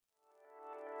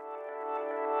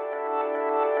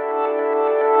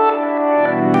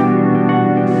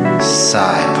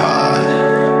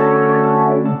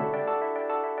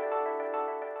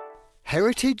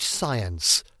Heritage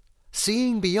Science: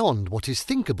 Seeing Beyond What is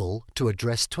Thinkable to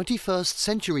Address 21st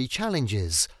Century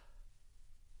Challenges.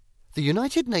 The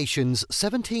United Nations'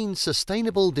 17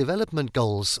 Sustainable Development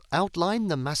Goals outline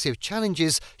the massive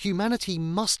challenges humanity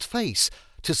must face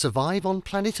to survive on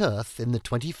planet Earth in the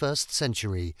 21st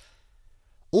century.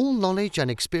 All knowledge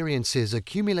and experiences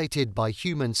accumulated by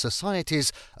human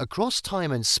societies across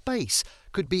time and space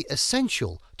could be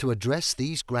essential to address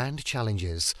these grand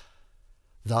challenges.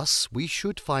 Thus, we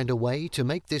should find a way to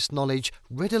make this knowledge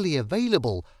readily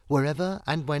available wherever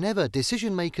and whenever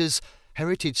decision-makers,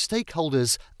 heritage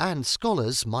stakeholders and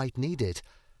scholars might need it.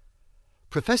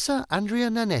 Professor Andrea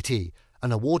Nanetti,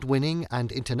 an award-winning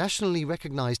and internationally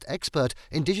recognized expert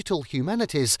in digital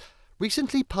humanities,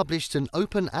 recently published an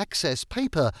open-access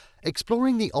paper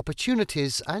exploring the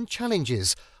opportunities and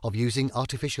challenges of using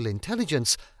artificial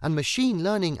intelligence and machine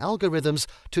learning algorithms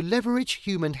to leverage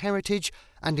human heritage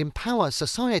and empower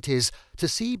societies to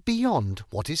see beyond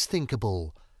what is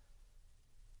thinkable.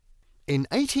 In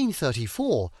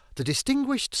 1834, the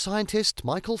distinguished scientist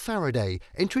Michael Faraday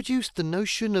introduced the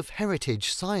notion of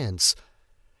heritage science.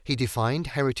 He defined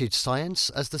heritage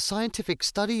science as the scientific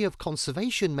study of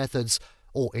conservation methods,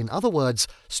 or in other words,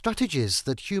 strategies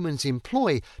that humans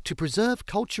employ to preserve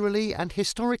culturally and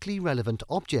historically relevant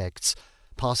objects,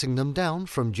 passing them down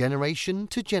from generation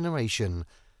to generation.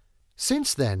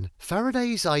 Since then,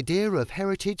 Faraday's idea of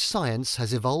heritage science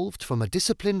has evolved from a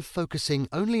discipline focusing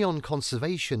only on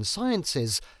conservation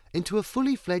sciences into a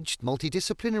fully fledged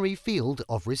multidisciplinary field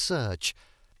of research.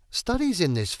 Studies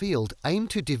in this field aim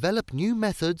to develop new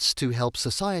methods to help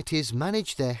societies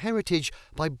manage their heritage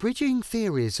by bridging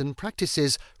theories and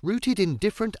practices rooted in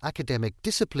different academic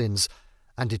disciplines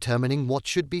and determining what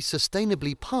should be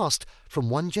sustainably passed from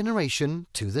one generation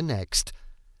to the next.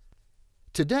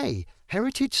 Today,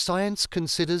 heritage science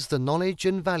considers the knowledge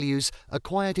and values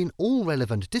acquired in all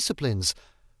relevant disciplines,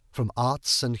 from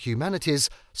arts and humanities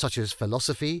such as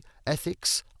philosophy,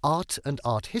 ethics, art and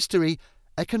art history,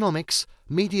 economics,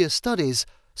 media studies,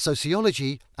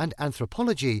 sociology and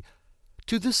anthropology,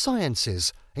 to the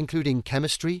sciences including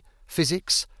chemistry,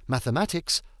 physics,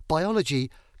 mathematics,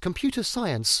 biology, computer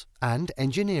science and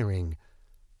engineering.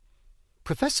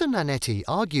 Professor Nanetti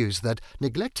argues that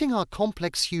neglecting our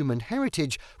complex human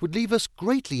heritage would leave us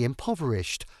greatly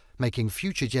impoverished, making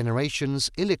future generations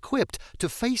ill-equipped to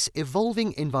face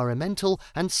evolving environmental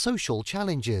and social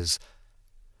challenges.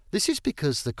 This is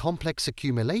because the complex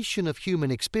accumulation of human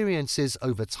experiences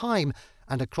over time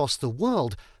and across the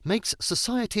world makes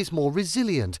societies more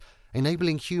resilient,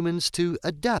 enabling humans to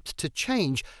adapt to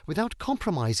change without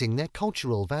compromising their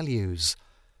cultural values.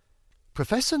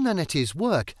 Professor Nanetti's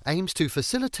work aims to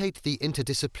facilitate the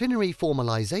interdisciplinary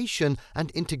formalization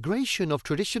and integration of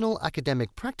traditional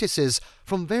academic practices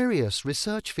from various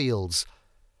research fields.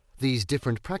 These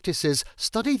different practices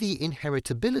study the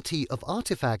inheritability of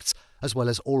artifacts as well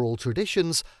as oral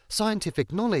traditions,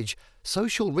 scientific knowledge,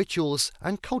 social rituals,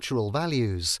 and cultural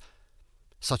values.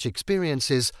 Such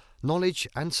experiences, knowledge,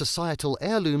 and societal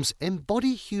heirlooms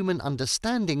embody human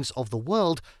understandings of the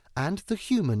world and the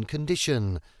human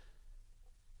condition.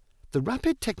 The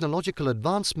rapid technological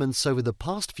advancements over the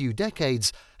past few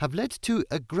decades have led to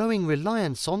a growing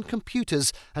reliance on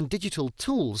computers and digital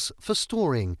tools for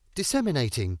storing,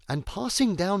 disseminating, and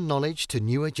passing down knowledge to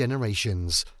newer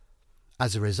generations.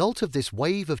 As a result of this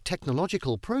wave of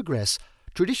technological progress,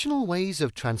 traditional ways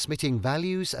of transmitting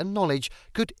values and knowledge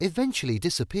could eventually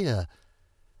disappear.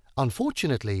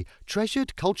 Unfortunately,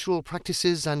 treasured cultural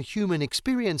practices and human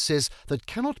experiences that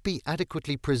cannot be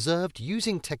adequately preserved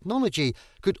using technology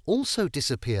could also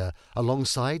disappear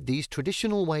alongside these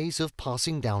traditional ways of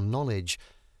passing down knowledge.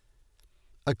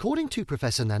 According to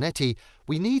Professor Nanetti,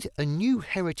 we need a new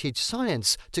heritage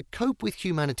science to cope with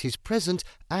humanity's present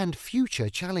and future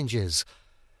challenges.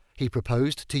 He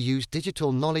proposed to use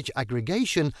digital knowledge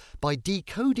aggregation by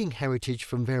decoding heritage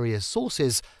from various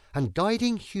sources and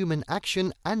guiding human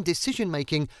action and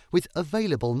decision-making with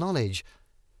available knowledge.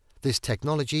 This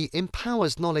technology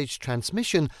empowers knowledge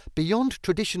transmission beyond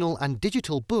traditional and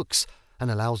digital books and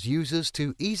allows users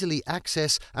to easily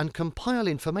access and compile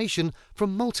information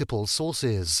from multiple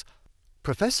sources.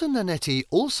 Professor Nanetti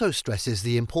also stresses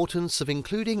the importance of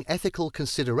including ethical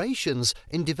considerations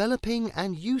in developing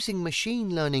and using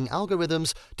machine learning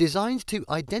algorithms designed to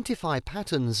identify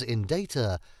patterns in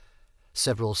data.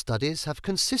 Several studies have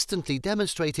consistently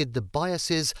demonstrated the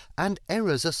biases and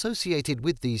errors associated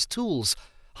with these tools,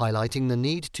 highlighting the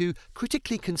need to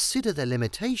critically consider their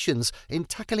limitations in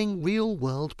tackling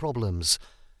real-world problems.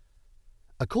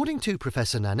 According to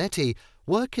Professor Nanetti,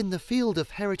 work in the field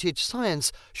of heritage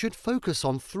science should focus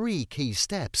on three key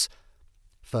steps.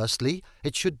 Firstly,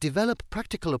 it should develop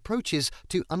practical approaches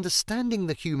to understanding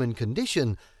the human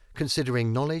condition,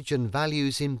 considering knowledge and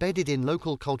values embedded in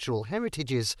local cultural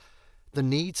heritages, the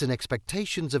needs and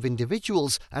expectations of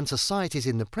individuals and societies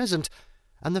in the present,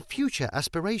 and the future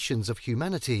aspirations of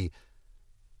humanity.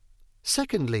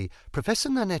 Secondly, Professor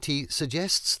Nanetti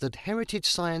suggests that heritage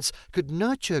science could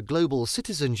nurture global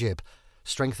citizenship,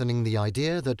 strengthening the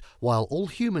idea that while all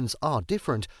humans are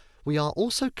different, we are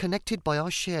also connected by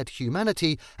our shared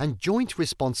humanity and joint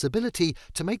responsibility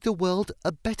to make the world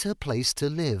a better place to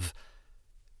live.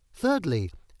 Thirdly,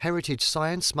 heritage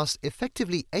science must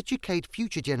effectively educate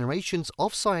future generations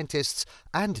of scientists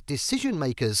and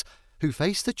decision-makers who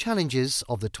face the challenges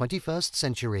of the 21st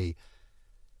century.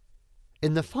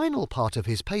 In the final part of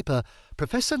his paper,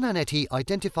 Professor Nanetti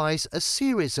identifies a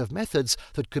series of methods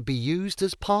that could be used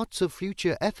as parts of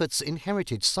future efforts in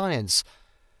heritage science.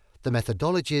 The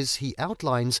methodologies he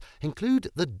outlines include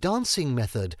the dancing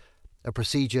method, a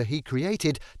procedure he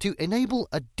created to enable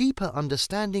a deeper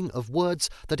understanding of words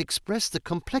that express the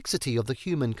complexity of the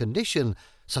human condition,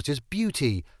 such as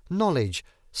beauty, knowledge,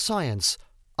 science,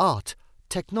 art,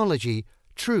 technology,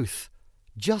 truth,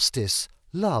 justice,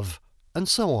 love, and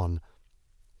so on.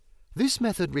 This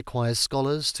method requires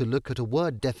scholars to look at a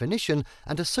word definition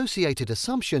and associated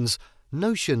assumptions,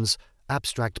 notions,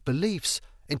 abstract beliefs,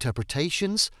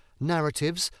 interpretations,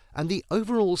 narratives, and the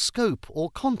overall scope or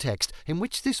context in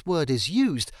which this word is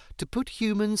used to put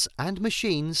humans and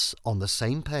machines on the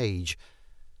same page.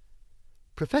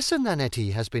 Professor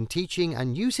Nanetti has been teaching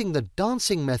and using the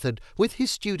dancing method with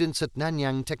his students at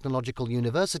Nanyang Technological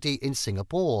University in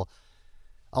Singapore.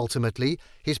 Ultimately,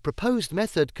 his proposed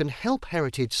method can help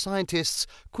heritage scientists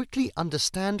quickly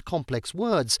understand complex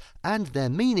words and their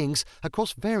meanings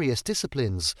across various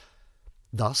disciplines.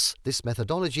 Thus, this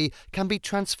methodology can be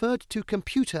transferred to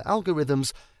computer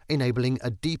algorithms, enabling a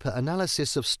deeper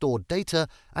analysis of stored data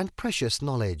and precious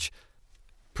knowledge.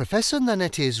 Professor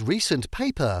Nanetti's recent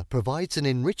paper provides an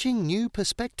enriching new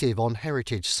perspective on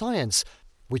heritage science,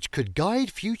 which could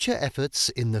guide future efforts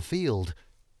in the field.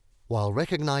 While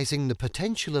recognizing the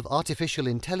potential of artificial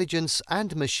intelligence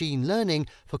and machine learning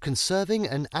for conserving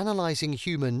and analyzing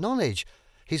human knowledge,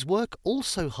 his work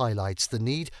also highlights the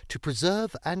need to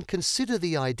preserve and consider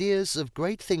the ideas of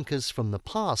great thinkers from the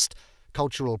past,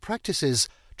 cultural practices,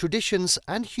 traditions,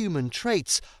 and human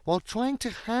traits, while trying to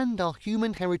hand our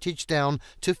human heritage down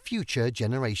to future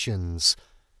generations.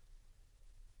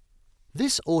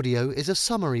 This audio is a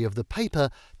summary of the paper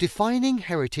Defining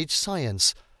Heritage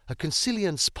Science, a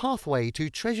consilience pathway to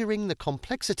treasuring the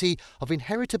complexity of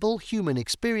inheritable human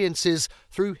experiences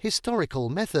through historical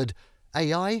method,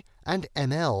 AI and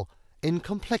ML, in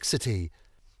complexity.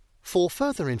 For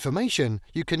further information,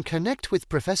 you can connect with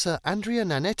Professor Andrea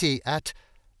Nanetti at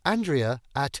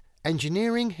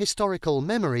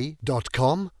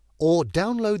andrea@engineeringhistoricalmemory.com or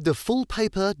download the full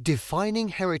paper Defining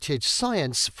Heritage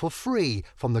Science for free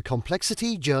from the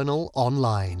Complexity Journal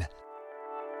online.